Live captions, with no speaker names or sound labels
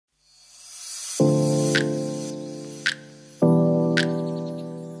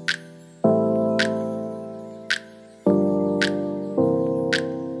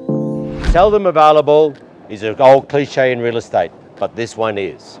Seldom available is an old cliche in real estate, but this one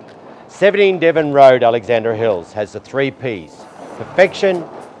is. 17 Devon Road, Alexandra Hills has the 3 Ps: perfection,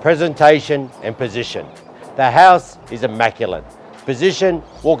 presentation and position. The house is immaculate. Position,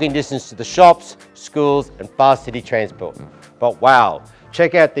 walking distance to the shops, schools and fast city transport. But wow,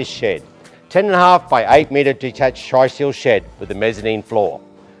 check out this shed. 10.5 by 8 metre detached tri-steel shed with a mezzanine floor.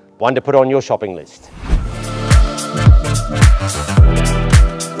 One to put on your shopping list.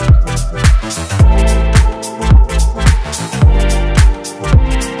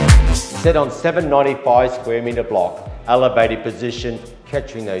 Set on 795 square metre block, elevated position,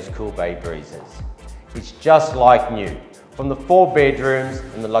 catching those cool bay breezes. It's just like new. From the 4 bedrooms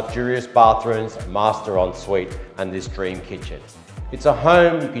and the luxurious bathrooms, master ensuite and this dream kitchen. It's a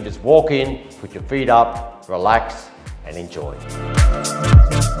home you can just walk in, put your feet up, relax and enjoy.